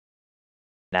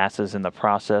NASA's in the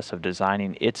process of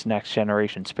designing its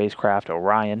next-generation spacecraft,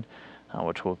 Orion,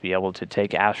 which will be able to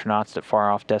take astronauts to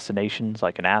far-off destinations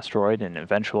like an asteroid and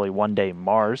eventually one day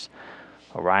Mars.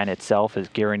 Orion itself is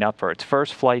gearing up for its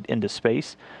first flight into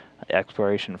space,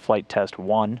 Exploration Flight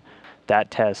Test-1.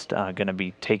 That test going to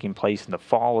be taking place in the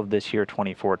fall of this year,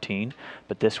 2014.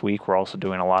 But this week we're also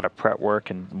doing a lot of prep work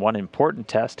and one important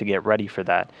test to get ready for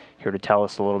that. Here to tell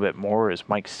us a little bit more is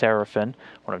Mike Sarafin,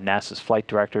 one of NASA's flight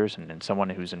directors and someone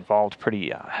who's involved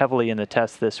pretty heavily in the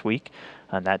test this week.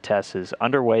 And that test is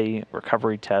underway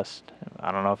recovery test.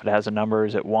 I don't know if it has a number.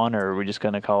 Is it 1, or are we just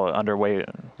going to call it underway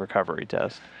recovery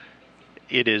test?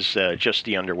 It is just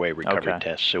the underway recovery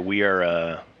test. So we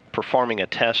are performing a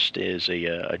test is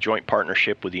a joint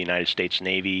partnership with the United States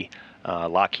Navy,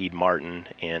 Lockheed Martin,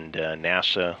 and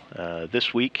NASA.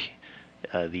 This week,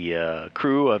 the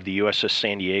crew of the USS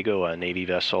San Diego, a Navy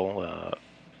vessel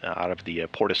out of the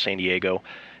port of San Diego,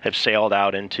 have sailed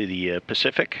out into the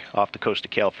Pacific off the coast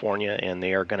of California, and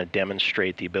they are going to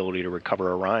demonstrate the ability to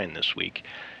recover Orion this week.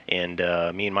 And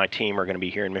me and my team are going to be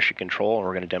here in Mission Control, and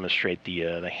we're going to demonstrate the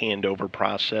handover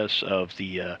process of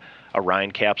the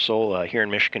Orion capsule. Here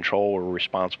in Mission Control, we're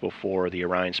responsible for the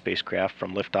Orion spacecraft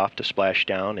from liftoff to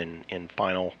splashdown and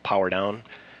final power down.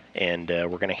 And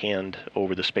we're going to hand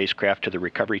over the spacecraft to the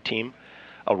recovery team.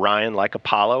 Orion, like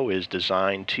Apollo, is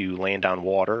designed to land on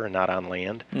water and not on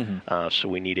land. So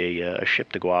we need a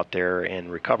ship to go out there and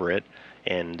recover it.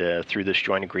 And through this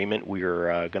joint agreement,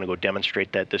 we're going to go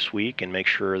demonstrate that this week and make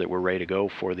sure that we're ready to go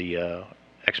for the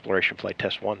Exploration Flight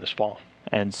Test-1 this fall.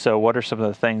 And so what are some of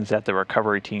the things that the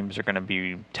recovery teams are going to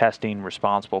be testing,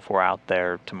 responsible for out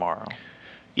there tomorrow?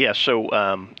 Yeah,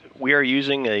 so we are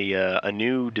using a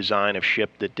new design of ship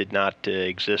that did not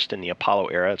exist in the Apollo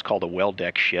era. It's called a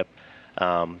well-deck ship.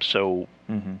 The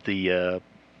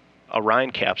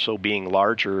Orion capsule being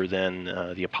larger than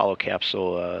the Apollo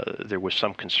capsule, there was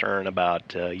some concern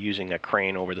about using a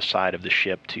crane over the side of the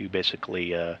ship to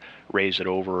basically raise it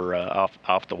over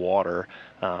off the water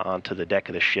onto the deck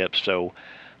of the ship. So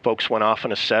folks went off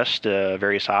and assessed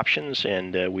various options,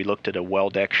 and we looked at a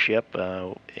well-deck ship,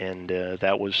 and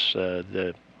that was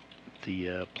the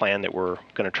plan that we're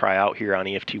going to try out here on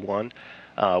EFT-1.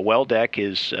 Well deck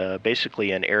is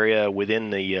basically an area within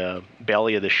the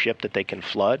belly of the ship that they can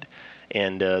flood,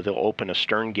 and they'll open a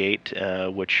stern gate,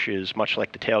 which is much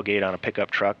like the tailgate on a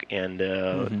pickup truck, and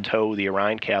tow the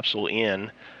Orion capsule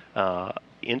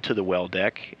into the well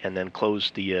deck, and then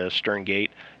close the stern gate,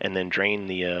 and then drain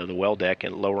the well deck,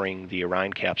 and lowering the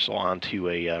Orion capsule onto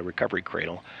a recovery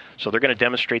cradle. So they're going to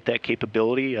demonstrate that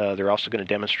capability. They're also going to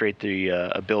demonstrate the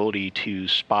ability to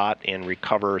spot and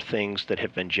recover things that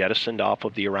have been jettisoned off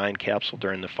of the Orion capsule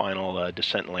during the final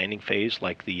descent and landing phase,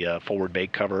 like the forward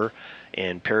bag cover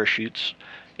and parachutes,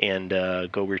 and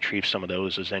go retrieve some of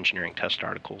those as engineering test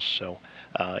articles. So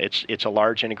it's a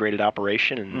large integrated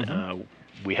operation, and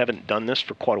we haven't done this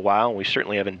for quite a while, and we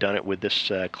certainly haven't done it with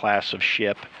this class of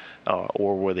ship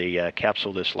or with a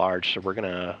capsule this large. So we're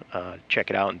going to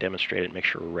check it out and demonstrate it and make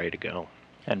sure we're ready to go.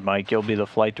 And Mike, you'll be the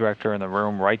flight director in the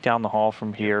room right down the hall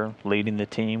from here, leading the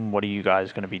team. What are you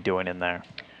guys going to be doing in there?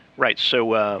 Right,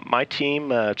 so my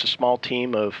team, it's a small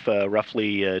team of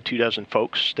roughly 24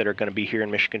 folks that are going to be here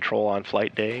in Mission Control on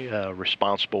flight day,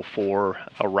 responsible for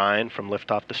Orion from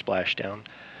liftoff to splashdown.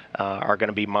 Are going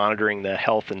to be monitoring the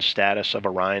health and status of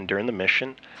Orion during the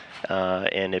mission.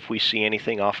 And if we see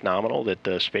anything off nominal that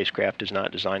the spacecraft is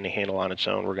not designed to handle on its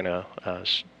own, we're going to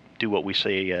do what we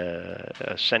say,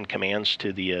 send commands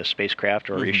to the spacecraft,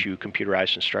 or issue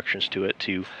computerized instructions to it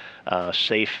to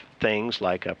safe things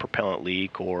like a propellant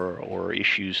leak or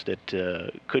issues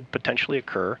that could potentially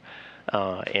occur.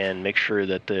 And make sure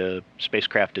that the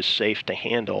spacecraft is safe to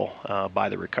handle by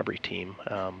the recovery team.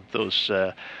 Those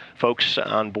folks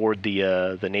on board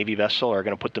the Navy vessel are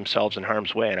going to put themselves in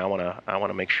harm's way, and I want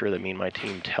to make sure that me and my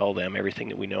team tell them everything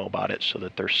that we know about it, so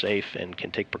that they're safe and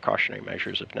can take precautionary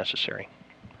measures if necessary.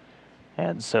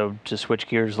 And so, to switch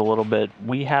gears a little bit,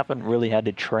 we haven't really had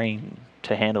to train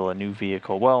to handle a new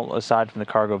vehicle. Well, aside from the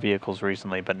cargo vehicles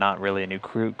recently, but not really a new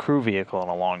crew vehicle in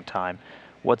a long time.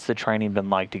 What's the training been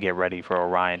like to get ready for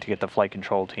Orion, to get the flight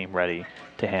control team ready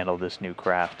to handle this new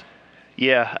craft?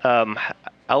 Yeah,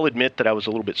 I'll admit that I was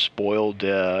a little bit spoiled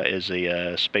as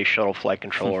a space shuttle flight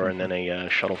controller and then a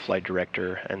shuttle flight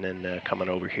director, and then coming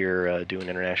over here doing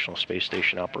International Space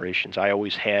Station operations. I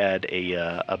always had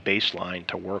a baseline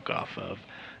to work off of.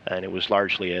 and it was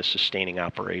largely a sustaining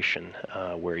operation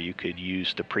where you could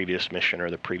use the previous mission or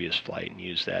the previous flight and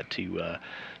use that to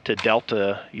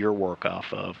delta your work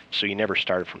off of, so you never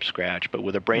started from scratch. But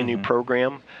with a brand new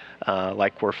program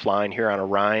like we're flying here on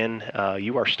Orion,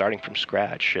 you are starting from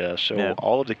scratch. So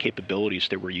all of the capabilities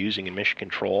that we're using in mission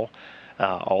control,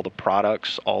 all the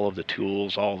products, all of the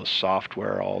tools, all the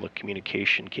software, all the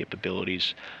communication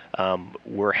capabilities,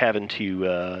 we're having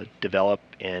to develop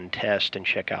and test and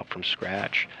check out from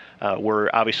scratch. We're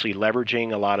obviously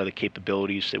leveraging a lot of the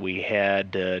capabilities that we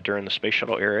had during the space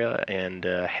shuttle era and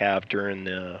have during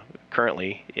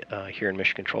currently here in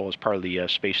Mission Control as part of the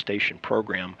space station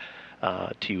program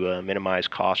to minimize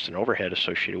costs and overhead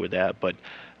associated with that. But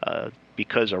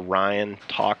because Orion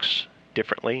talks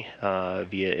differently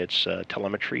via its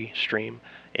telemetry stream,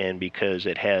 and because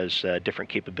it has different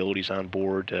capabilities on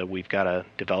board, we've got to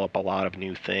develop a lot of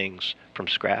new things from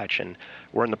scratch, and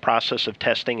we're in the process of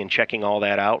testing and checking all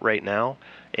that out right now.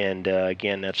 And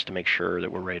again, that's to make sure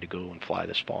that we're ready to go and fly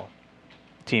this fall.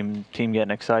 Team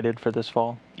getting excited for this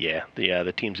fall? Yeah,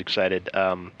 the team's excited.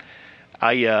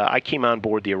 I came on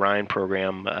board the Orion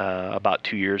program about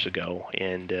 2 years ago,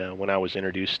 and when I was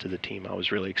introduced to the team, I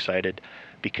was really excited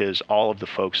because all of the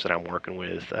folks that I'm working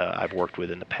with, I've worked with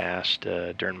in the past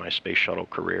during my space shuttle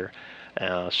career.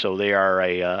 So they are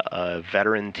a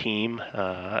veteran team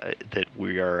that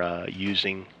we are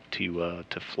using to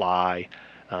fly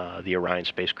the Orion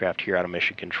spacecraft here out of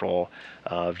Mission Control.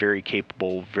 Very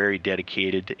capable, very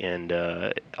dedicated, and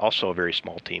also a very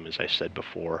small team, as I said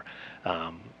before.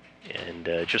 And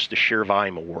just the sheer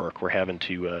volume of work, we're having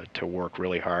to work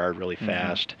really hard, really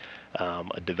fast.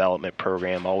 A development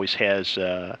program always has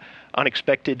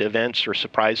unexpected events or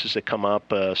surprises that come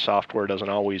up. Software doesn't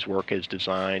always work as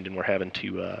designed, and we're having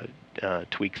to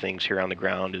tweak things here on the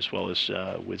ground, as well as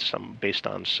based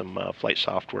on some flight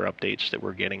software updates that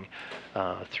we're getting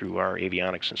through our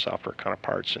avionics and software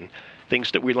counterparts, and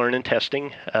things that we learn in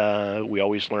testing. We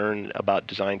always learn about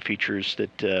design features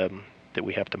that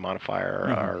we have to modify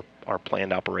our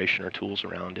planned operation or tools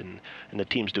around, and the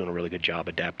team's doing a really good job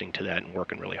adapting to that and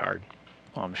working really hard.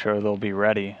 Well, I'm sure they'll be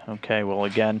ready. Okay, well,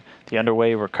 again, the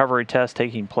underway recovery test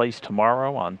taking place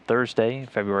tomorrow on Thursday,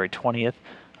 February 20th,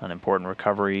 an important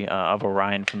recovery of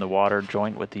Orion from the water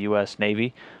joint with the U.S.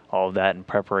 Navy. All of that in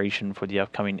preparation for the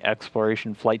upcoming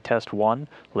Exploration Flight Test-1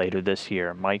 later this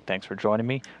year. Mike, thanks for joining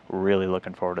me. Really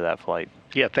looking forward to that flight.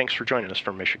 Yeah, thanks for joining us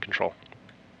from Mission Control.